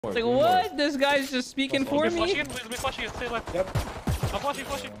It's like, what? This guy's just speaking for me? Let me flash you. Stay left. Yep. I'm flashing.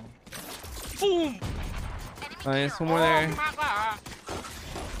 Boom! Nice, one more there.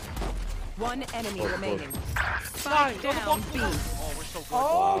 One enemy remaining. Spike down B. Oh, we're so good.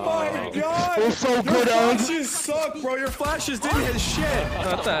 Oh my god! We're so good, Your flashes suck, bro. Your flashes didn't hit shit.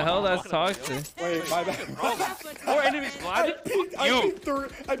 What the hell? That's toxic. Wait, my bad. Our enemies blinded?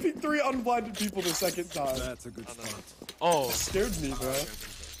 I peeked three unblinded people the second time. That's a good start. Oh. It scared me, bro. Yeah,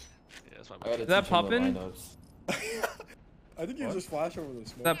 that's my bad. Is that poppin'? I think you just flash over the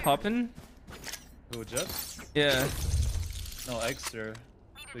smoke. Is that poppin'? Who, Jet? Yeah. No, Exter.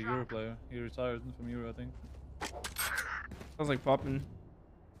 The Euro player. He retired from Euro, I think. Sounds like poppin'.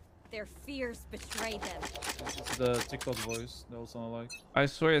 Their fears betray them. It's the TikTok voice. They all sound alike. I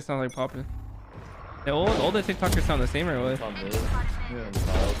swear it sounds like poppin'. Yeah, all the TikTokers sound the same, or what? Yeah.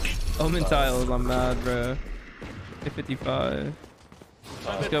 Omen tiles, I'm mad, bro. 55.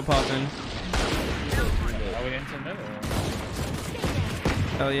 Let's go poppin'. Are we into mid or?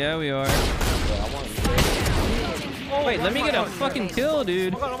 Hell yeah, we are. Oh, wait, let me get a fucking kill,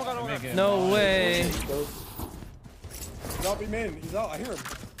 dude. No way. He's out, man. He's out. I hear him.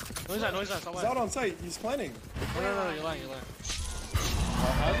 No, he's not. He's out on site. He's planning. No, you're lying.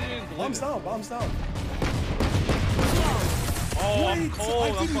 How do you Bombs down. Bombs down. Oh, I'm Wait, cold. I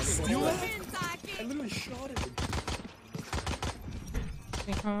I'm didn't fucking steal cold. that? I literally shot him.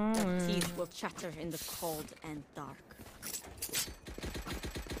 Their teeth will chatter in the cold and dark.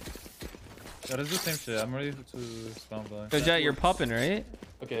 Yeah, let's do the same shit. I'm ready to spawn by. So Jet, you're popping, right?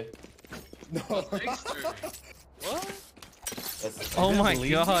 Okay. No. What? Oh my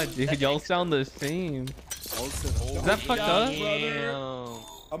god, dude, y'all sound the same. Is that fucked up?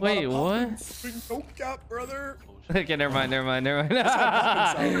 Wait, what? No cap, brother. Okay, never mind. You just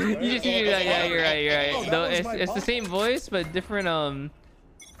need to do that. Yeah, you're right. Oh, No, that was it's my the same voice, but different well,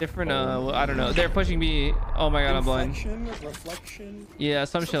 I don't know. They're pushing me. Oh my god, I'm blind. Reflection. Yeah,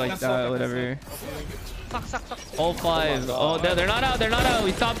 some shit like that, whatever. Suck. All five. Oh, they're not out.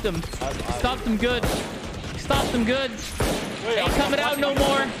 We stopped them. Stopped them good. Ain't coming out no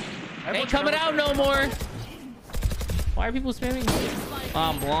more. Why are people spamming?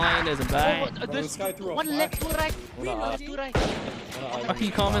 I'm blind as a bat. This guy threw a One left, two right. Why are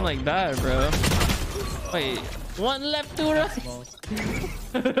you coming like that, bro? Wait, one left, two right.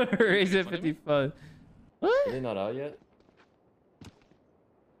 Raise it 55. What? Are they not out yet?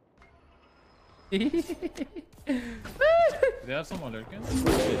 Do they have someone lurking?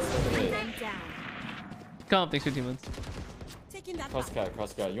 Come, thanks 15 months. Cross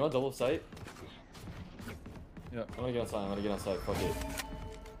guy. You want double sight? Yeah. I'm gonna get on site. Fuck it.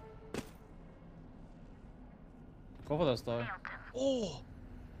 Go for that star. Oh.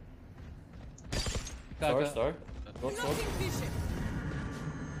 Star. Don't smoke.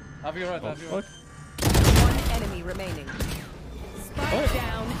 Have you right. One enemy remaining. Spike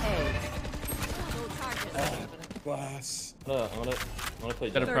down A. Glass. I wanna play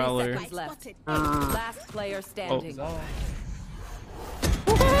Got a Jet. prowler. Left. Last player standing.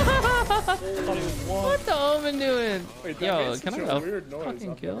 What's the Omen doing? Wait, that Yo, makes can I such get a weird noise.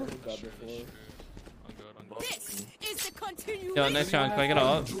 fucking I've kill? never heard that before. This is the continuation. Yo, nice round. Can I get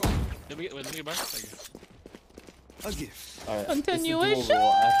up? Let me get back. A gift. Alright. Continuation. It's a dual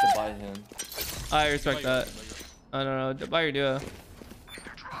rule. I have to buy him. I respect that. I don't know. Buy your duo.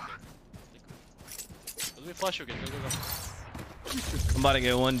 Let me flash you again. Go. I'm about to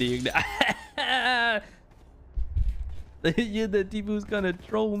get 1D. Yeah, the Tifu's gonna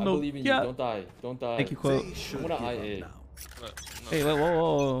troll. I No, believe in you. Don't die. Thank you, quote. I'm gonna IA. Hey,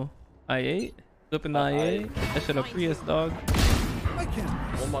 whoa. I8? Flipping the I8? That shit a Prius, dog.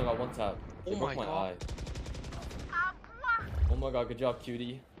 Oh my god, one tap. They Oh broke my my god. eye. Oh my god, good job,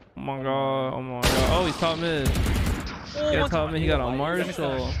 cutie. Oh my god. Oh, he's top mid. Yeah, top mid. He got a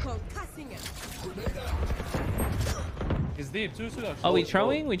Marshall. He's deep. Two. Oh, we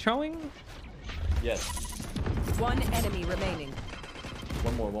trolling? Yes. One enemy remaining.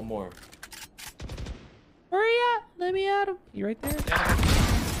 One more. Hurry up. Let me at him. You right there?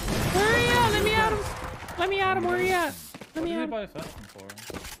 Hurry up. Let me at him. Hurry up. Let me at him. Buy a Phantom for?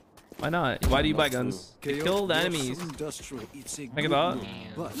 Why not? Why do you buy guns? Kill the enemies. Think about it.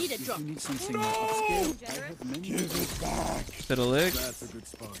 But Need a if drop. you need something more upscale, I have many. Give it back. Sit a lick. That's a good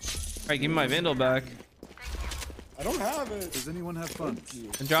spot. Alright, give me my Vandal back. I don't have it. Does anyone have fun?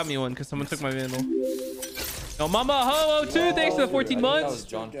 And drop me one because someone took my Vandal. No, Mama Ho 2, thanks for the 14 That was months.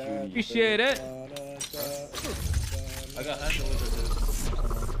 John Cutie. Appreciate it. I got handle with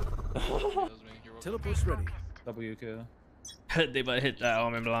Teleport's ready. WK. They might hit that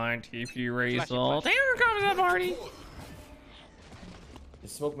Omen blind TP race all. Here comes the party.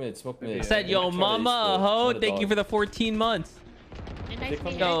 Smoke mid, smoke mid. I said, yo, Try to mama, ace the- ho, the thank you dog. for the 14 months. They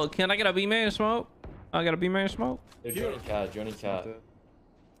come Yo, can I get a B-man smoke? I got a B-man smoke. They're joining cat.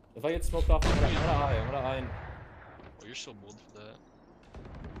 If I get smoked off, I'm gonna eye. Oh, you're so bold for that.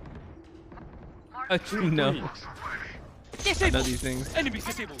 How'd you know? I know these things. Enemy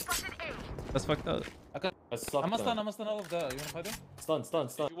disabled. That's fucked up. I sucked I'm a stun, them. I'm a stun all of that. You wanna fight him? Stun.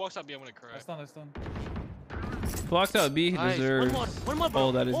 If he walks up B, I'm gonna cry. I stun. Blocks out B Nice. deserves. One more, bro.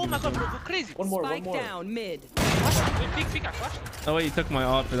 Oh, that is oh my god, bro, deserved. go crazy. One more. Spike down mid. Peek, I flashed. Oh wait, you took my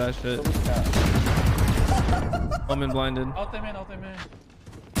off for that shit. Someone's cat. I'm in blinded. Out there, man.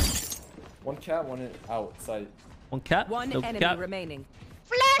 One cat, one outside. One cat. One No enemy cat. remaining.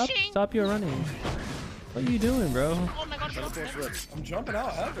 Stop your running. What are you doing, bro? Oh my god, I'm jumping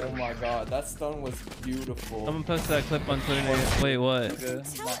out heaven. Oh my god, that stun was beautiful. Someone posted that clip on Twitter. Wait, what? Good.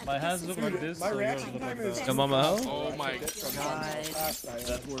 My hands look like this. My so yours reaction look time like is- that. Yo, mama, ho? Oh my god. Fast I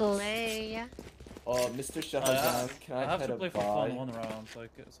am. Play. Mr. Shahzam, can I have pet to a play for bye? fun one round, so I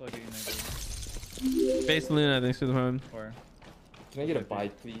get enabled. Face Luna, thanks for the home. Or Can I get a bye,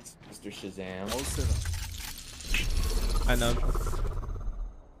 please, Mr. Shahzam? I know.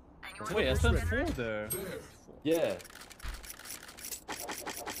 wait, I spent 4 there. Yeah.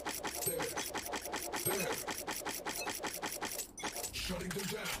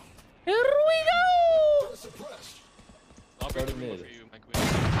 Here we go! I'll Start break the mid. window for you, my queen.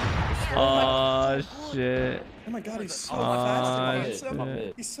 Oh shit. Oh my god, he's so Oh, fast. shit.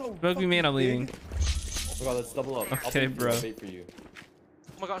 Handsome. He's so Smoke me, man, I'm fucking leaving. big. Oh my god, let's double up. I'll Okay, bait bro. I'll bait for you.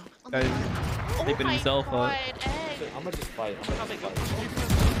 Oh my god. Guys, taping himself up. I'm gonna just fight. I'll take it.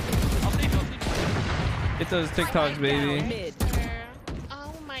 I'll save you. Get those TikToks, baby. Mid.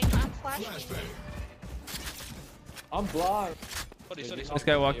 Oh my god, flashing. I'm blind. Sorry. This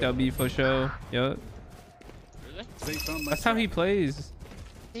guy walked out B for show. Yup. Really? That's how he plays.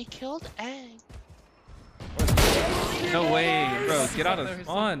 They killed Egg. No way, bro. Get out of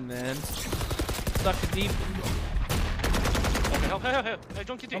spawn, man. Suck deep. Okay, help. Hey,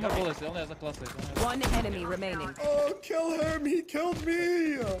 don't get No it. more bullets, he only has a classic. One enemy remaining. Oh, kill him. He killed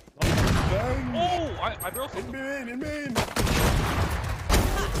me. Bang. Oh, I broke him. In main.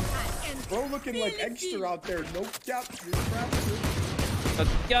 Bro looking like extra out there. No cap. You're trapped.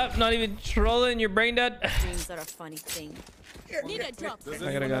 Yup, not even trolling. Your brain dead. Dreams are a funny thing. Need a drop. I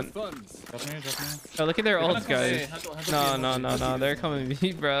got a gun. Drop me. Oh, look at their They're ults, gonna guys. come A, No. They're coming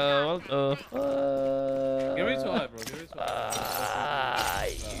B, bro. What the fuck? Get ready to high, bro. Get ready to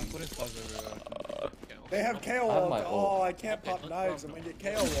high. I'm putting stuff everywhere. They have KO I have ult. my Oh, ult. I can't pop knives. I'm gonna get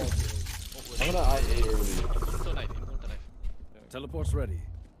KO ult. I'm gonna IA early. Don't knife him. Teleport's ready.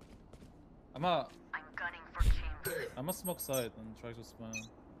 I'm a smoke side and try to spam.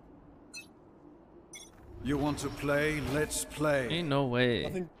 You want to play? Let's play. Ain't no way.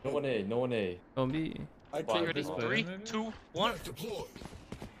 Nothing. No one A. Don't be. I Fine. can't. Ready? Wow. 3, 2, 1.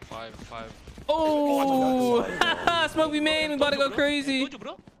 5. Oh! Smoke me, man. We about to go crazy. Told you,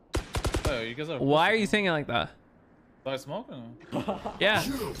 bro. Oh, you guys are. Why are you saying it like that? Do I smoke or no? Yeah.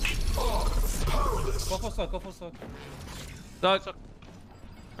 Go for suck. Suck.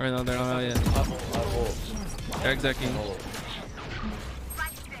 Or no, they're not out yet. I have ult. They're executing.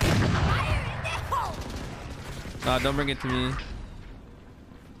 Nah, don't bring it to me.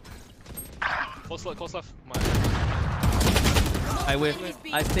 Close left. I whiffed.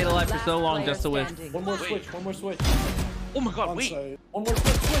 I stayed alive for so long just to whiff. One more switch. Oh my god, On wait. site. One more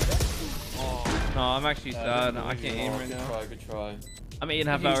switch. No, I'm actually sad. I can't aim right now. Good try. I'm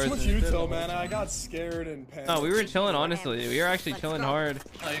 8.5 What's hours. you tell, man? I got scared and panicked. No, we were chilling, honestly. We were actually chilling hard.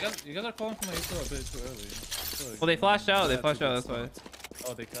 No, you guys are calling for my intro a bit too early. Well, they flashed out. That's why.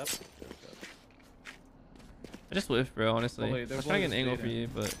 Oh, they capped? I just whiffed, bro, honestly. Oh, wait, I they're was trying to both get an angle for baiting. you,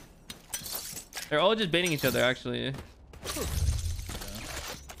 but... They're all just baiting each other, actually. Yo, can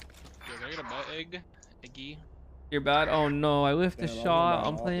I get a butt egg? Eggy. You're bad? Oh, no. I whiffed a Yeah, shot. no,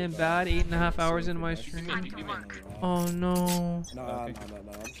 I'm no, playing no. bad. 8.5 hours into my Be stream. mid, be mid. Oh, no. No, I'm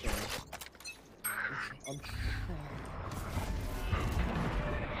sure.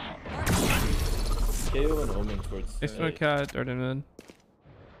 Scale and Omen towards. Next one, cat. Or mid.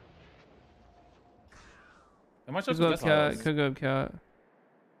 Am I Could supposed go to up guess cat. tiles. Could go up cat.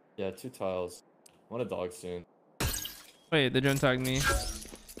 Yeah, 2 tiles. Want a dog soon. Wait, the drone tagged me.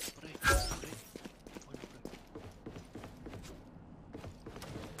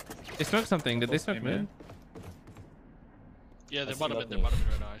 They smoked something. Did they smoke mid? Yeah, they're I see bottom mid. They're nothing. bottom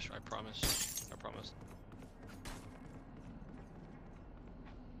mid right now. I promise. I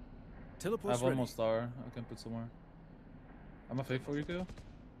Teleport's have one ready. more star. I can put somewhere. I'm a fake for you, Kyo.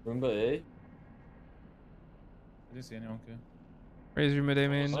 Roomba A. I didn't see anyone, Kyo. Raise your mid A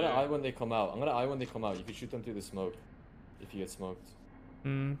main. I'm gonna eye when they come out. You can shoot them through the smoke if you get smoked.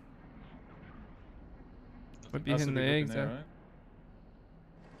 Hmm. Might be Has hitting to the be good in eggs. there, right?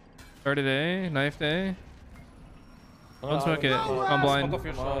 Started A, knifed A. I'm Don't gonna smoke eye it. when they come out. I'm blind. Smoke off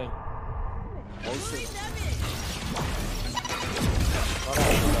your shot. Mine.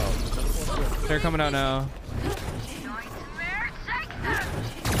 They're coming out now.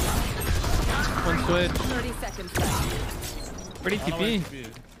 One switch. 30 seconds left. Where'd he I don't know where TP? it could be.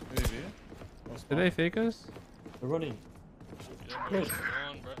 Maybe. Or Did spawn. they fake us? They're running. Yeah, bro. Come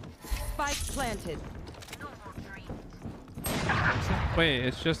on, bro. Spike planted. Wait,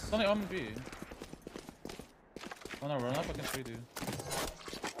 it's just. It's only on B. Oh no, run up, I can 3D.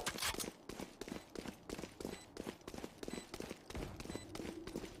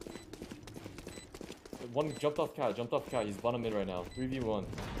 One jumped off cat. He's bottom mid right now. 3v1. Or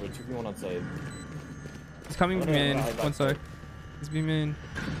 2v1 on side. It's coming Oh, from no, main. I got One side. He's B main.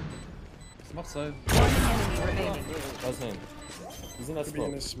 Smoke side. Enemy remaining. That's him. He's in that Could be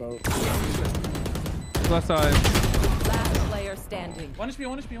in smoke. this smoke. Left side. Last player standing. 1 HP,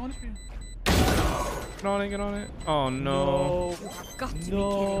 1 HP, 1 HP. Get on it, get on it. Oh no. You have got to be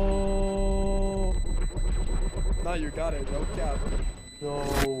No. Nah, you got it. No cap. No.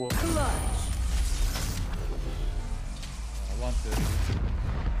 kidding. Clutch. I want this.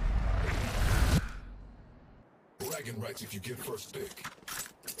 Bragging rights if you get first pick.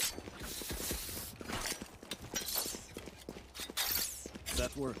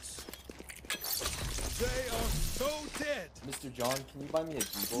 That works. They are so dead. Mr. John, can you buy me a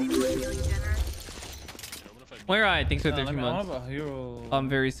Deagle? Yeah, what if I beat Where I think so. Let 13 me- I months. want a hero. I'm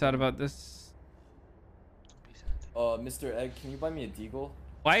very sad about this. Mr. Egg, can you buy me a Deagle?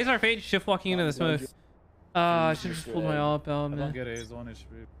 Why is our fate shift walking into the smoke? I should have just pulled my op out, I don't man. get it, it's 1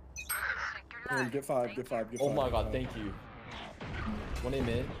 HP. Here, get 5, get 5, get 5. Oh my god, thank you. 1 A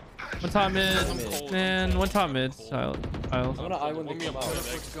mid. One top mid. Cold. Man, one top mid. Tiles. I'm gonna eye when they Warm me come up, out. Egg.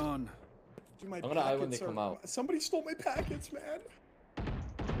 It's gone. Dude, my I'm gonna eye when packets they come are- out. Somebody stole my packets, man.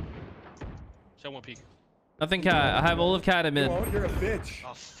 Shot one peek. Nothing cat. I have all of cat at mid. Well, you're a bitch.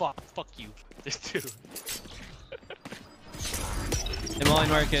 Oh fuck you. This dude. In line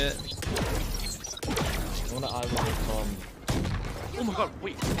market. I'm gonna eye when they come. Oh my god,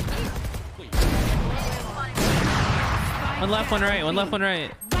 wait. One left, one right. One left, one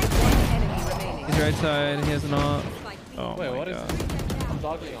right. One enemy remaining. He's right side. He has an op. Oh Wait, my what is god. I'm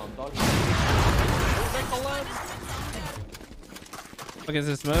dogging on, Look at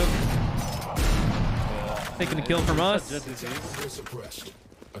this smoke. Taking the kill from us. Jet disease. They're suppressed.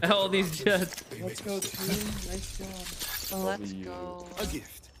 Hell, these jets. Let's go, team. Nice job. Let's go. A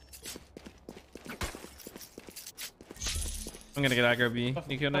gift. I'm gonna get aggro B. Fuck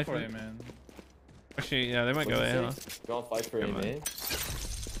You kill knife for me? A, man. Actually, yeah, they might go A, huh? Go on fight for A Come on. main. Yeah.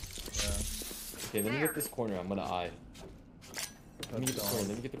 Okay, let me get this corner. I'm gonna eye. Let me get the corner.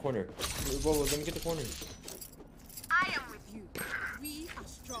 Let me get the corner. Whoa, let me get the corner. I am with you. We are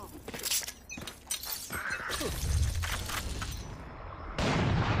strong.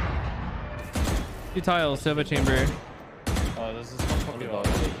 Two tiles, Silva Chamber. Oh, this is not fucking Underdog.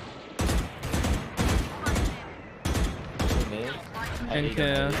 hard. Man. And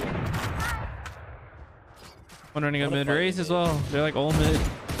yeah. One running on mid race as well. They're like all mid.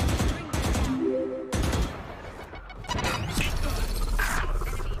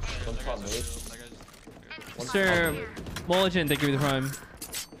 One top mid. Sir, Mulligan, thank you for the prime.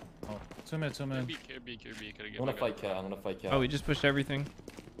 Oh, 2 mid, 2 mid. B, could've I'm gonna fight cat. I'm gonna fight cat. Oh, we just pushed everything.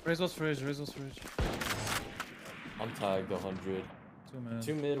 Raise those fridge, raise those fridge. I'm tagged 100. 2 mid.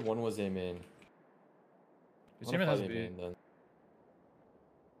 2 mid, 1 was A main. Your I'm gonna teammate has fight A B. main then.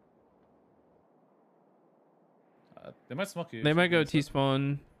 They might smoke you. They might go T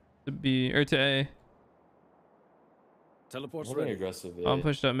spawn to B or to A. Teleport's Holding ready. aggressive. I'm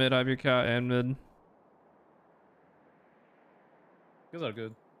pushed up mid. I have your cat and mid. These are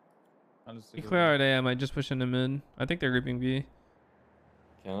good. I'll just You take clear out A. I might just push into mid. I think they're grouping B.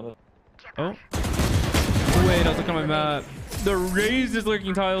 Canada. Oh. Wait, I was looking at my map. The Raze is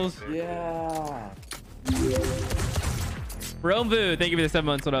lurking tiles. Yeah. Realm Vu, thank you for the 7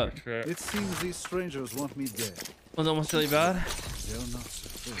 months. What up? Sure. It seems these strangers want me dead. One's almost really bad. They're not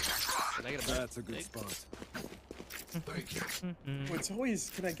so good. That's a good spot. Thank you. Oh, it's always.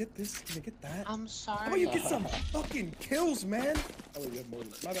 Can I get this? Can I get that? I'm How sorry. about you get some fucking kills, man? Oh, you have more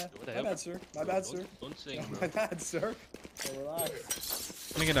than my bad. What the My hell? bad, sir. My bad, sir. Don't sing, My bro. bad, sir. So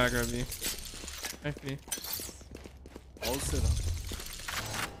relax. Let me get aggro B. FB. All set up.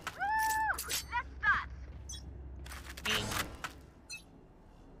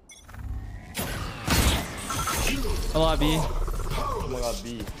 A lot B. my god,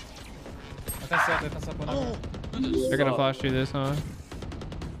 B. I can suck one over. They're gonna flash through this, huh?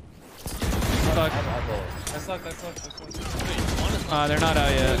 Fuck. I suck. They're not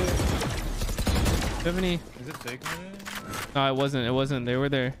out yet. Do you have any? Is it fake maybe? No, it wasn't. It wasn't. They were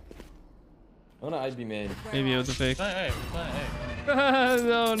there. I'm gonna IB main. Maybe it was a fake. Hey.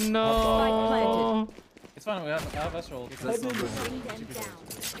 Oh no. It's fine. I have Astral. Bring them down.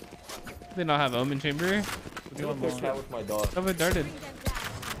 They not have Omen Chamber. I'm gonna push cat with my dog. Cover darted.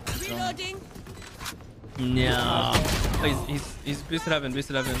 Reloading. No. Oh, he's boosted heaven. This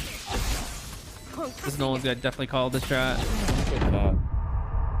Nolan's gonna definitely call this strat. Push cat.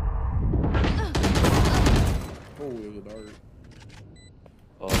 Oh, it was a dart.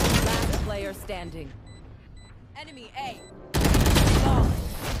 Oh, Last player standing. Enemy A.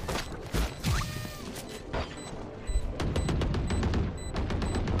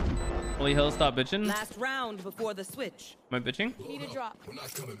 Holy hell, stop bitching. Last round before the switch. Am I bitching? Need a drop. We're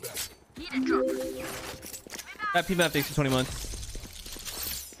not coming back. That PMAP takes for 20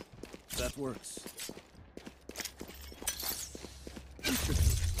 months. That works.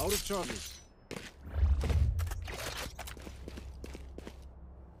 Out of charges.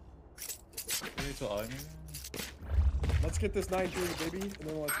 You need to eye me. Let's get this 9-3, baby, and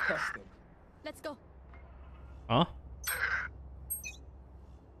then let's press them. Let's go. Huh?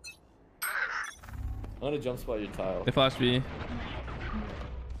 I'm gonna jump spot your tile. They flash B.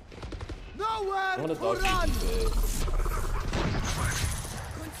 I wanna dog you.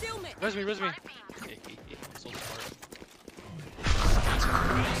 Concealment. Res me. So smart.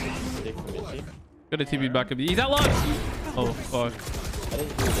 Go to TB back up B. He's out log. Oh fuck. I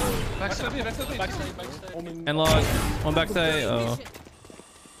didn't do that. Backside. Omen. And log. One backside. Oh.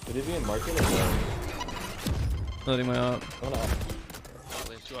 Did it be in market or what? Loading my up. I'm gonna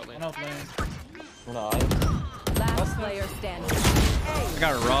Two out lane. One out lane. I'm gonna eye. Last player standing. I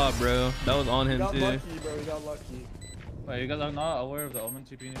got robbed, bro. That was on He him got too. lucky, bro. He got lucky. Wait, you guys are not aware of the Omen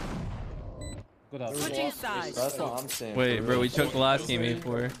TP? Good out. Switching sides. That's what I'm saying. Wait, for bro, real. we choked the last game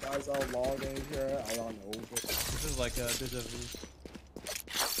 8-4. Guys, I'll log in here. I don't know. This is like a deja vu.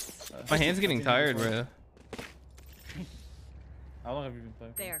 My hand's getting tired, bro. How long have you been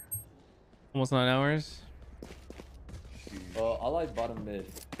playing? There. Almost 9 hours. I'll like bottom mid.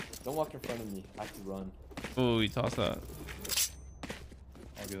 Don't walk in front of me. I have to run. Oh, you tossed that.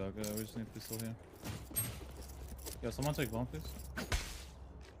 I'll get that good. We just need pistol here. Yo, someone take bomb, please.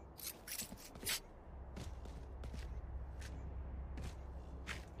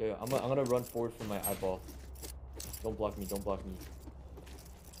 Yeah, I'm gonna run forward from my eyeball. Don't block me. Don't block me.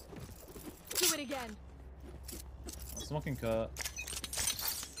 Do it again. I'm smoking cut.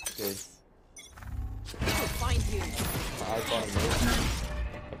 Okay. I'll find you. My eye bottom mid.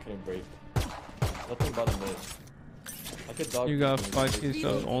 I couldn't break. Nothing bottom mid. I could dog. You got you. 5k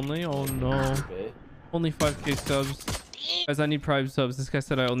subs only? Oh no. Okay. Only 5k subs. Guys, I need Prime subs. This guy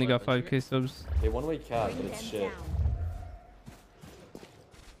said I only got 5k subs. Hey, one-way cat, but Bring it's them shit. down.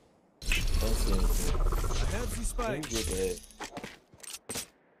 Don't see anything. I have the Didn't spike. do a hit.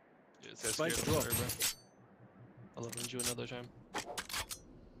 Yeah, it's Spike scared drop. bro. I'll avenge you another time.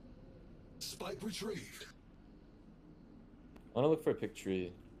 Spike retrieved. I wanna look for a pick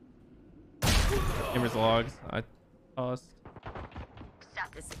tree. Gamers logs. I tossed.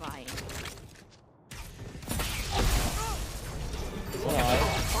 Satisfying. One eye.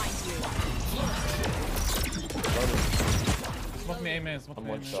 Find you. Smoke me A man, smoke I'm me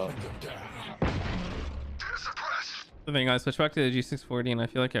A one man. shot. The thing, I switched back to the G640 and I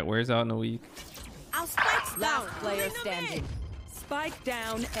feel like it wears out in a week. Our spikes down. Last player Bring them standing. in. Spike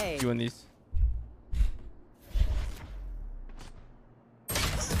down A. You win these.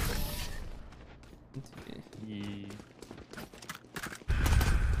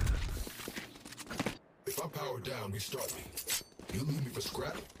 If I power down, restart me. You leave me for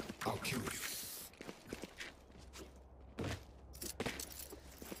scrap, I'll kill you.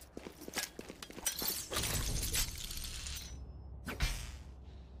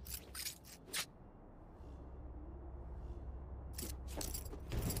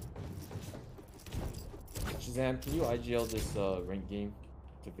 Shazam, can you IGL this rank game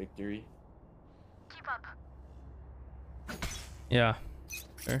to victory? Yeah.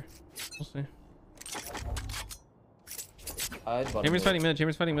 Sure. We'll see. Chamber's fighting mid.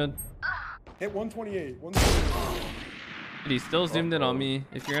 Chamber's fighting mid. Hit 128. 128. Dude, he's still zoomed in on me.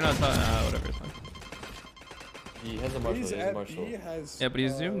 If you're not whatever, it's fine. He has a marshal. He's He has a at marshal. B has. Yeah, but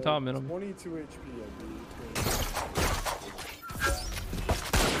he's zoomed top mid him. 22 HP, I believe.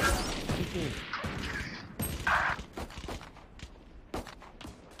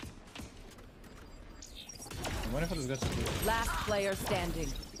 I'm waiting for this guy to do it. Last player standing.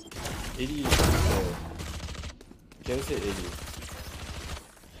 80. Go say 80.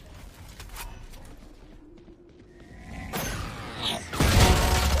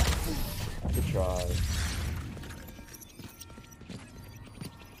 Good try.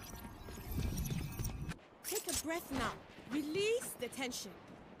 Take a breath now. Release the tension.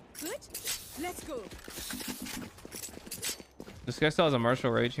 Good? Let's go. This guy still has a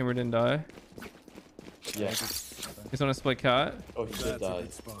martial, right? Chamber didn't die. Yeah. He's on a split cat. Oh, he did That's a die.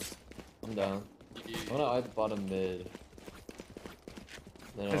 good spot. I'm down. I'm gonna eye bottom mid.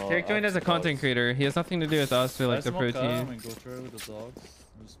 Then His I'll character joined eye as a dogs. content creator. He has nothing to do with us or like the pro team. And go through with the dogs.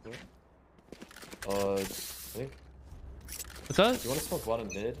 Just go. I think. What's up? You wanna smoke bottom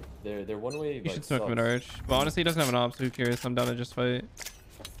mid? They're one way. You like, should smoke sucks. mid arch. But honestly, he doesn't have an op, so who cares? I'm down to just fight.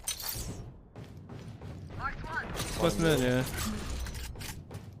 What's mid? Yeah.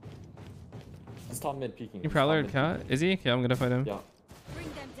 He's top mid peeking. You He's prowler top mid cat? Is he? Yeah, I'm gonna fight him. peeking. Yeah. Bring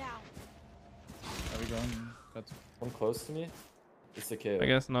them down. Are we going? Cut. One close to me. It's the KO. I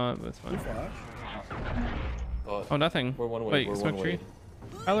guess not, but it's fine. Flash. Oh, nothing. We're one way. Wait, we're smoke one tree. way.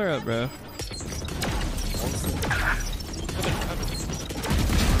 Prowler up, bro.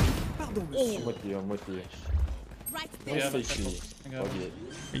 I'm with you. I'm with you. Right Don't there. stay cheap. I got Fuck it. it.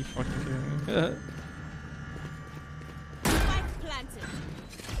 Are you fucking kidding me? Spike planted.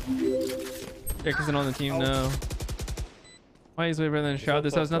 Jake isn't on the team now. Why is way better than Shroud?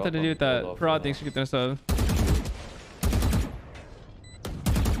 This has nothing to do with that. Prod thinks you get this up.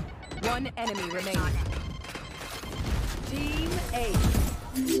 One enemy remaining. Team A.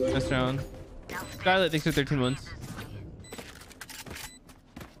 Nice round. Skylight thinks you're 13 months.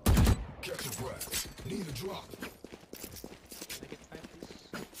 Catch your breath. Need a drop.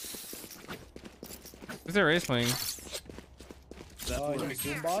 Who's their race playing? He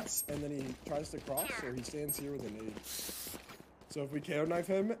zoom bots and then he tries to cross, or he stands here with a nade. So if we KO knife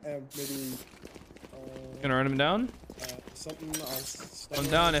him and maybe Gonna run him down? something else. I'm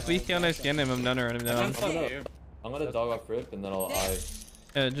down. If we KO knife scan him, I'm down to run him down. I'm gonna dog off rip and then I'll eye.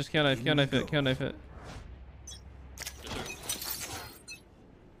 Yeah, just KO knife it, KO knife it.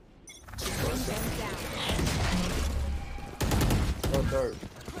 Oh, dart.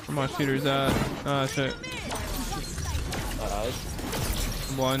 Where my shooters at? Ah, shit. I eyed.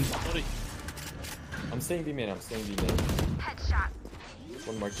 One. I'm staying B main. I'm staying B main.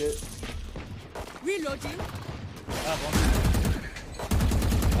 One market. Reloading. I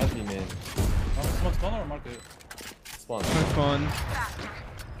have B main. Smoke spawn or market? Spawn. Next one.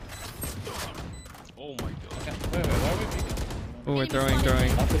 Oh my god. Okay. Wait, why are we peeking? Oh, we're throwing. I have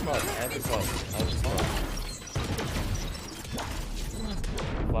the cross. I have the cross. I have the cross.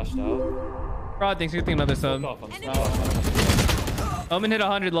 Flashed out. Prod thinks you're getting another sub. Off. I'm Enemy. Omen hit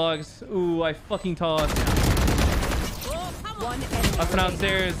 100 logs. Ooh, I fucking tossed. Oh, come on. One enemy Up and remaining.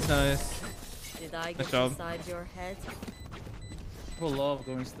 downstairs. Nice. Did I Nice get job. inside your head? People love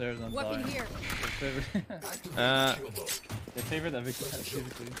going stairs and Weapon dying. here. Their favorite, their favorite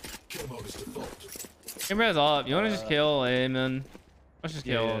activity. Chamber has op. You wanna just kill A, man? Let's just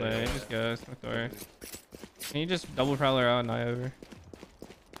kill all day. Just go. Smoke door. Can you just double prowler out and eye over?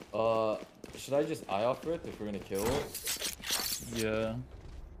 Should I just eye off rip if we're gonna kill it? Yeah.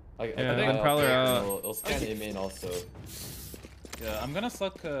 I Yeah, think then prowler out. It'll scan A main also. Yeah, I'm gonna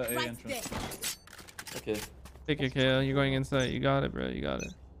suck A Right entrance. there. Okay. Take your KO. You're going inside. You got it, bro. You got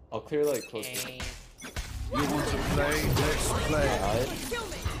it. I'll clear like close. You want to play? Let's play. Eye. Kill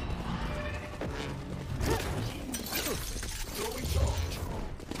me.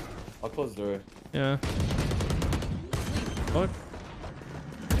 I'll close door. Yeah. Fuck.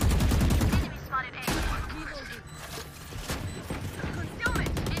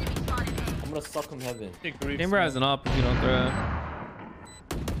 I'm gonna suck him heaven. Take grief. Chamber has an op if you don't throw. I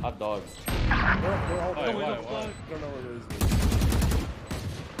have dogs. They're all Why? don't know where Raze is.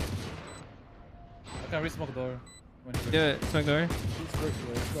 I can re-smoke door. When he Do it. Smoke door. He's right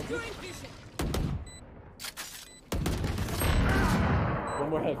there. Doing vision. One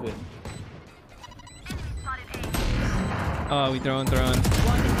more heaven. Oh, we throwing.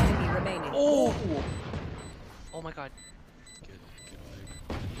 One enemy remaining. Oh my god. Good.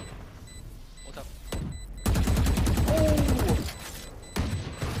 What's up?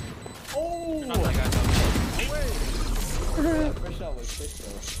 Oh! Not that guy's up. First shot was sick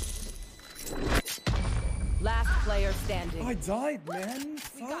though. Last player standing. I died, man.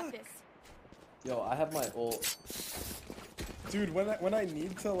 We got Fuck. this. Yo, I have my ult. Dude, when I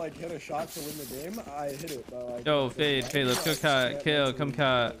need to like hit a shot to win the game, I hit it. Yo, Fade. Let's go cat. KO, come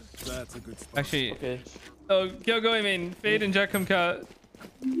cat. That's a good spot. Actually, Okay. oh, KO go, I mean. Fade and Jack come cat.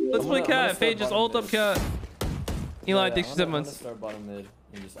 Let's I'm play gonna cat. Fade start just bottom ult up mid. cat. Eli, Yeah, thanks for 7 I'm gonna months. start bottom mid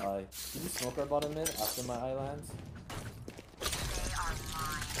and just eye. Can you smoke our bottom mid after my eye lands?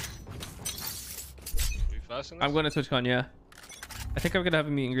 We fasting this? I'm going to TwitchCon, yeah. I think I'm gonna have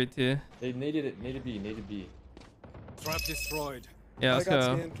a meet and greet too. They naded it. Naded B. Naded B. Trap destroyed. Yeah, I let's got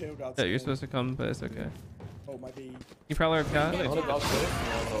go. scanned, KO got Yeah, you're scanned. supposed to come, but it's okay. Oh, my B. You probably have cat. I wanna dog first.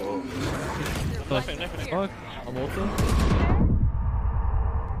 Oh, Knife him, knife him. Fuck. I'm ulting.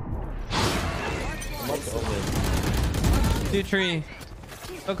 I'm up to open. Dude, tree.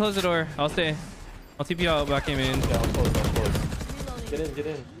 Don't close the door. I'll stay. I'll TP out back in main. Yeah, I'm close. I'm close. Get in. Get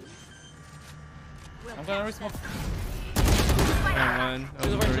in. I'm gonna resmoke. Never mind. That To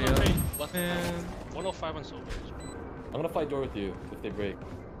the was right, to the pretty right. up. Left. Man. 105 on silver. I'm gonna fight door with you if they break.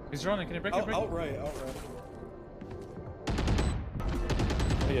 He's running. Can you break it? Break it? Outright.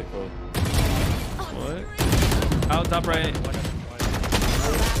 Oh yeah, code. What? Out top right.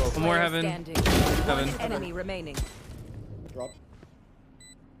 One more Player heaven. standing. Heaven. One enemy remaining. Drop.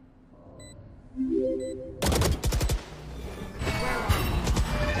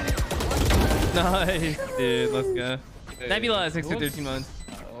 Nice, dude. Let's go. Nebula, 6 to 13 months.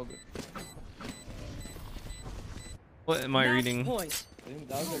 All good. What am I Match reading? point.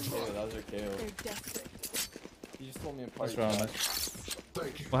 That was their KO. That was their KO. They're desperate. He just told me apart. What's wrong, man?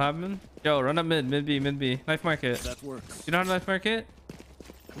 What happened? Yo, run up mid, mid B, mid B. Knife market. That works. You know how to knife market?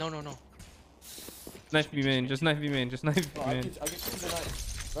 No. Knife B main, just knife B main, just knife B No, I main. can choose the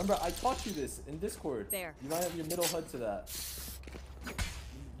knife. Remember, I taught you this in Discord. There. You might have your middle HUD to that.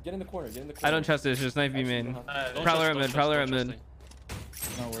 Get in the corner. Get in the corner. I don't trust this, just knife B main. Don't Prowler trust, at mid, don't prowler at trust, mid.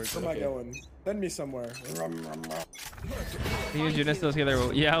 No worries. Where am I going? Send me somewhere. You and Juna still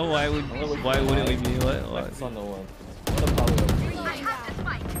together. Yeah, why wouldn't we be? What? It's on the one. I'm gonna power up.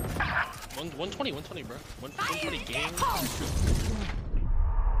 120, bro. 120 gang.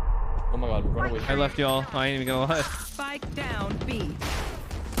 Oh my god, run away. I left y'all. I ain't even gonna lie. Spike down B.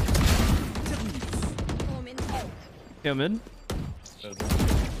 Yo, mid?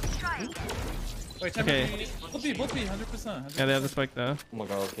 Wait, Okay. Both B, 100%. Yeah, they have the spike though. Oh my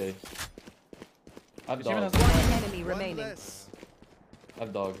god, okay. I have Achievement dog. has One enemy remaining. I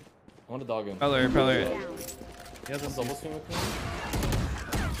have dog. I want to dog him. Prowler. He has a Double swing with me?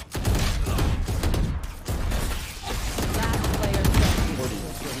 Last player standing. 40.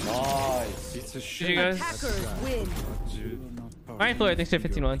 Nice. It's a Did shame. you guys? Hackers win. Alright, Floyd, thanks for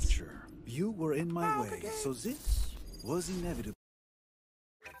 15 months. You were in my way, so this was inevitable.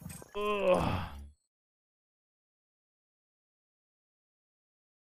 Ugh.